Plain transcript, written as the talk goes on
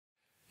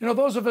You know,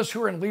 those of us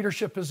who are in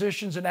leadership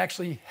positions and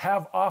actually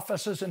have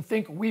offices and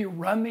think we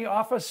run the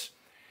office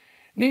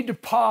need to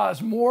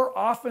pause more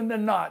often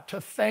than not to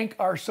thank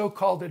our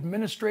so-called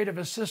administrative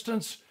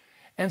assistants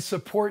and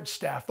support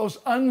staff, those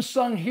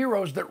unsung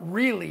heroes that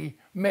really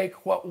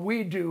make what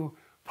we do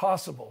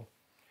possible.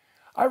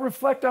 I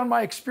reflect on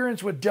my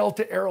experience with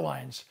Delta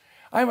Airlines.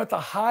 I'm at the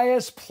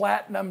highest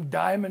platinum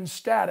diamond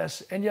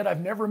status, and yet I've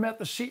never met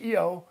the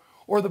CEO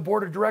or the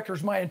board of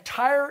directors. My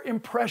entire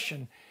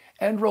impression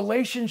and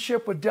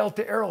relationship with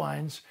Delta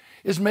Airlines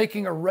is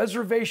making a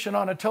reservation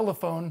on a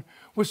telephone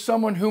with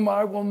someone whom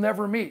I will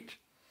never meet,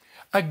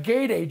 a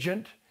gate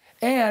agent,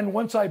 and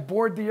once I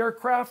board the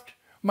aircraft,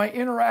 my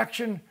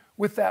interaction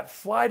with that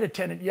flight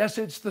attendant. Yes,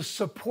 it's the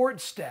support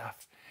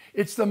staff.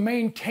 It's the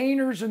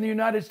maintainers in the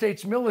United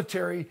States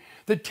military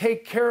that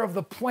take care of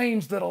the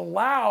planes that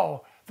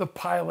allow the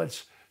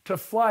pilots to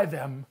fly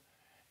them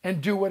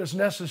and do what is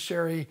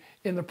necessary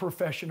in the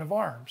profession of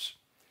arms.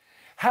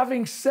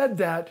 Having said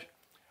that,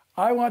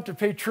 I want to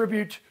pay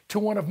tribute to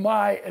one of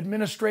my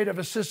administrative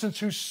assistants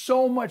who's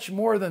so much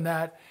more than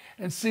that,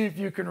 and see if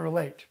you can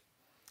relate.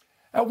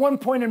 At one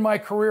point in my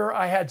career,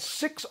 I had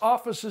 6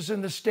 offices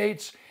in the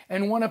States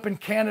and one up in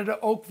Canada,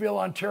 Oakville,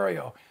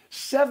 Ontario,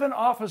 7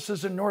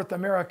 offices in North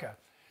America.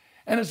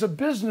 And as a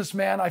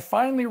businessman, I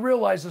finally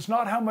realized it's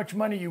not how much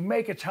money you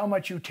make, it's how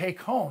much you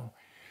take home.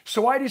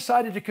 So I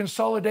decided to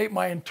consolidate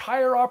my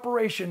entire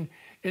operation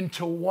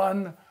into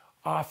one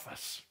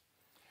office.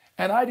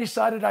 And I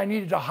decided I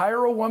needed to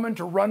hire a woman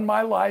to run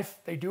my life.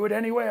 They do it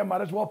anyway, I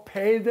might as well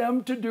pay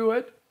them to do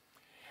it.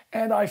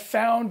 And I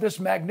found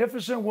this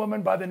magnificent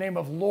woman by the name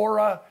of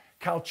Laura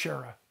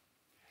Calchera.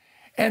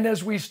 And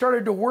as we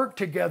started to work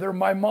together,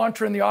 my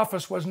mantra in the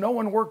office was, no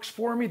one works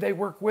for me, they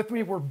work with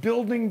me. We're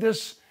building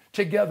this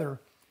together.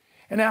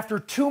 And after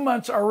 2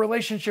 months, our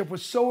relationship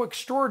was so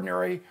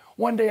extraordinary.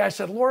 One day I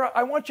said, Laura,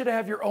 I want you to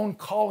have your own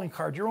calling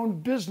card, your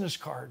own business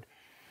card,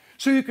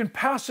 so you can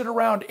pass it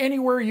around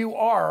anywhere you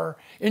are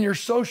in your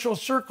social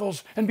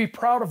circles and be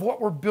proud of what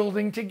we're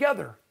building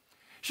together.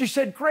 She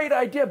said, great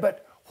idea,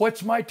 but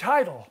what's my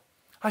title?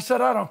 I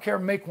said, I don't care,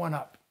 make one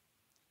up.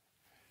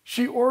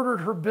 She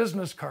ordered her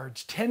business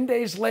cards. 10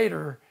 days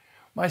later,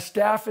 my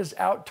staff is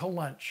out to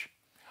lunch.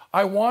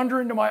 I wander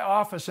into my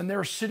office and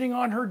there sitting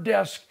on her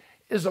desk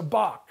is a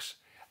box.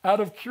 Out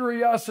of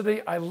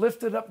curiosity, I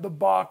lifted up the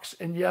box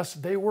and yes,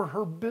 they were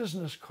her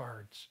business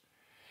cards.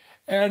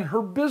 And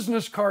her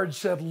business card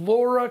said,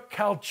 Laura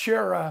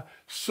Calchera,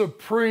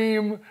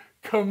 Supreme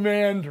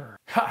Commander.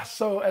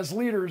 So as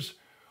leaders,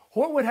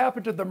 what would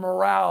happen to the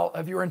morale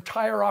of your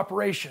entire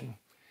operation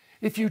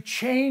if you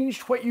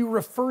changed what you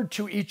referred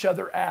to each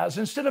other as?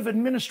 Instead of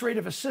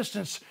administrative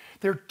assistants,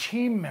 they're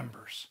team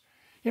members.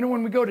 You know,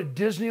 when we go to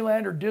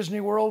Disneyland or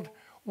Disney World,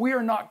 we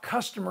are not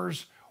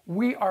customers,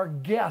 we are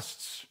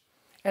guests.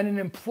 And an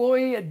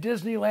employee at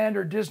Disneyland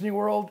or Disney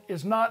World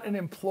is not an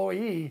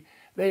employee.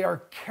 They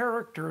are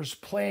characters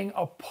playing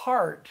a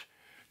part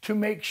to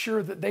make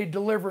sure that they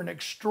deliver an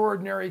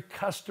extraordinary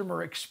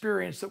customer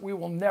experience that we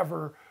will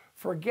never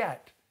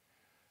forget.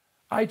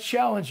 I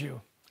challenge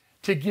you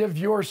to give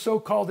your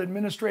so-called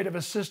administrative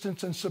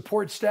assistants and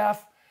support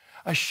staff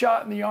a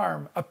shot in the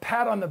arm, a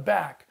pat on the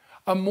back,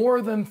 a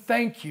more than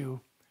thank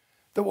you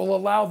that will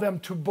allow them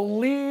to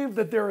believe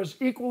that they're as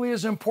equally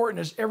as important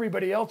as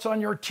everybody else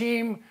on your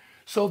team,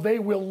 so they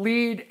will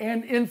lead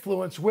and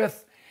influence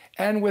with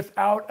and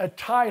without a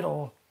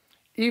title,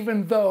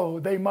 even though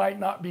they might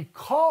not be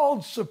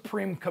called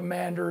Supreme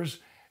Commanders,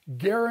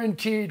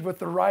 guaranteed with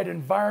the right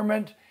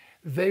environment,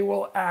 they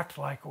will act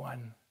like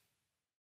one.